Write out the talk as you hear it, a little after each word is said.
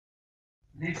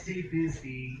Next tape is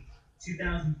the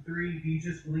 2003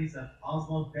 VHS release of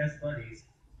Oswald Best Buddies.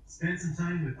 Spend some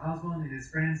time with Oswald and his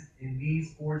friends in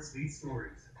these 4 sweet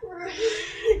stories.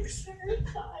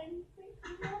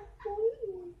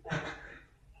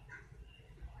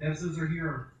 The episodes are here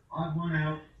are Odd One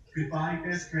Out, Goodbye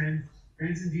Best Friend,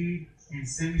 Friends Indeed, and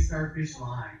Semi-Starfish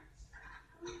Live.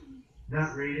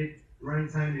 Not rated. The running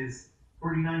time is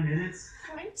 49 minutes.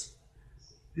 Right.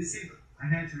 This is, I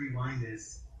had to rewind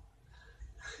this.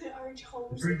 Our toes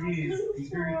The print on date is blue the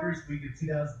floor. 31st week of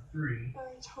 2003.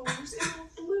 Our toes in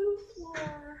a blue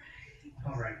floor.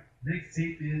 Alright, next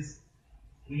tape is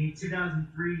the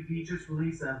 2003 VHS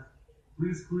release of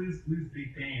Blue's Clues, Blue's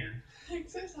Big Band.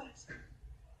 Exercise.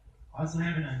 I also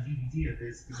have it on DVD of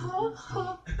this because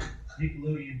the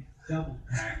Nickelodeon double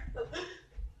pack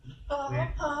with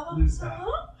Blue's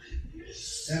Top.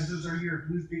 The episodes are here,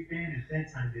 Blue's Big Band and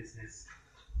Bedtime Business.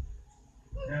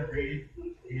 Not rated.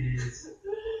 It is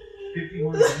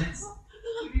 51 minutes.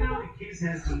 Even though the case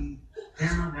has the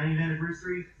Paramount 90th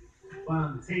anniversary, but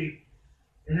on the tape,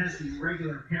 it has the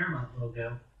regular Paramount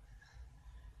logo.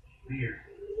 Weird.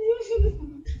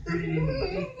 Printed in the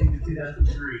 8th week of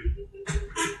 2003.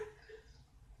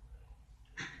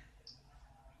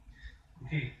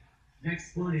 Okay,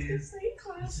 next one is the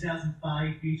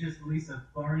 2005 VHS release of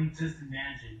Barney Just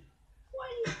Imagine.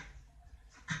 Wait.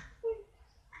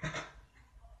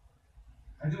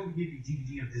 I don't get the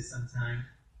DVD of this sometime.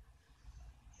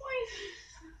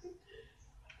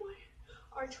 Wait.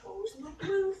 Our toes on the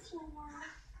blue floor.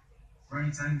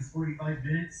 Running time is 45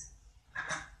 minutes.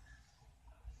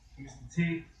 Here's the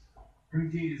tape.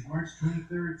 Print date is March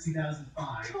 23rd,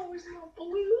 2005. Toes on the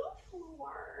blue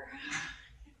floor.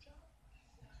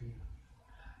 Okay.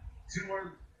 2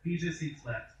 more VHS tapes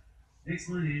left. Next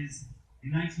one is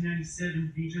the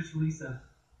 1997 VHS release of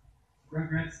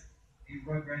Rugrats and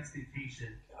Rugrats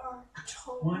Vacation. Our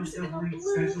toes 1 in a self-release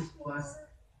blue special floor. plus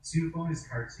 2 bonus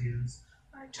cartoons.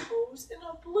 Our toes in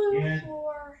a blue Yeah.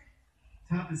 floor.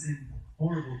 Top is in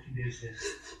horrible condition.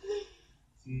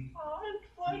 See,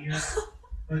 yeah,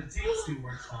 but the tape still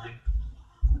works fine.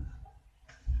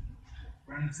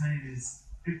 Running time is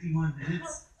 51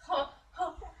 minutes.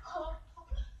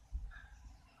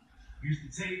 Here's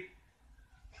the tape.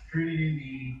 Printed in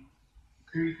the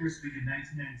 31st week of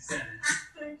 1997.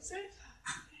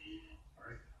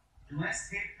 Alright. The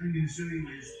last tape I'm going to show you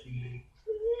is the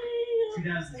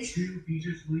 2002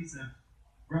 VHS release of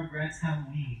Rugrats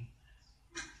Halloween.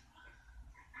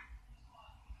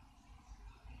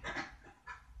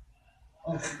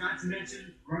 Oh, forgot to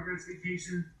mention Rugrats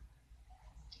Vacation.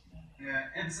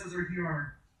 The episodes are here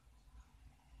are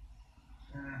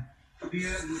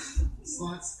Via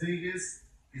Slots Vegas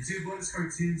and 2 bonus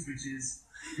cartoons, which is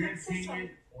Grand Canyon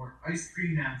or Ice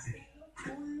Cream Mountain.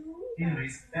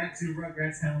 Anyways, back to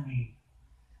Rugrats Halloween.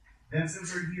 The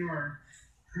episodes are here are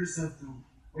Curse of the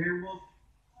Werewolf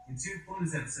and 2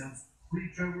 bonus episodes,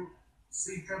 Sleep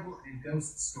Trouble, and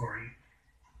Ghost Story.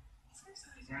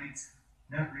 Right,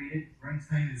 not rated. Running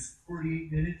time is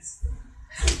 48 minutes.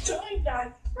 Doing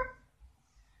that.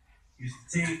 Here's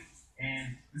the tape,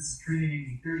 and this is printed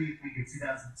in the 30th week of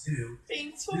 2002.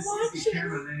 Thanks for This watching. is the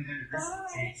Paramount 90th anniversary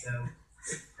Bye. tape, so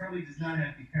it probably does not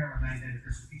have the Paramount 90th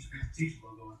anniversary feature presentation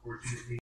logo, unfortunately.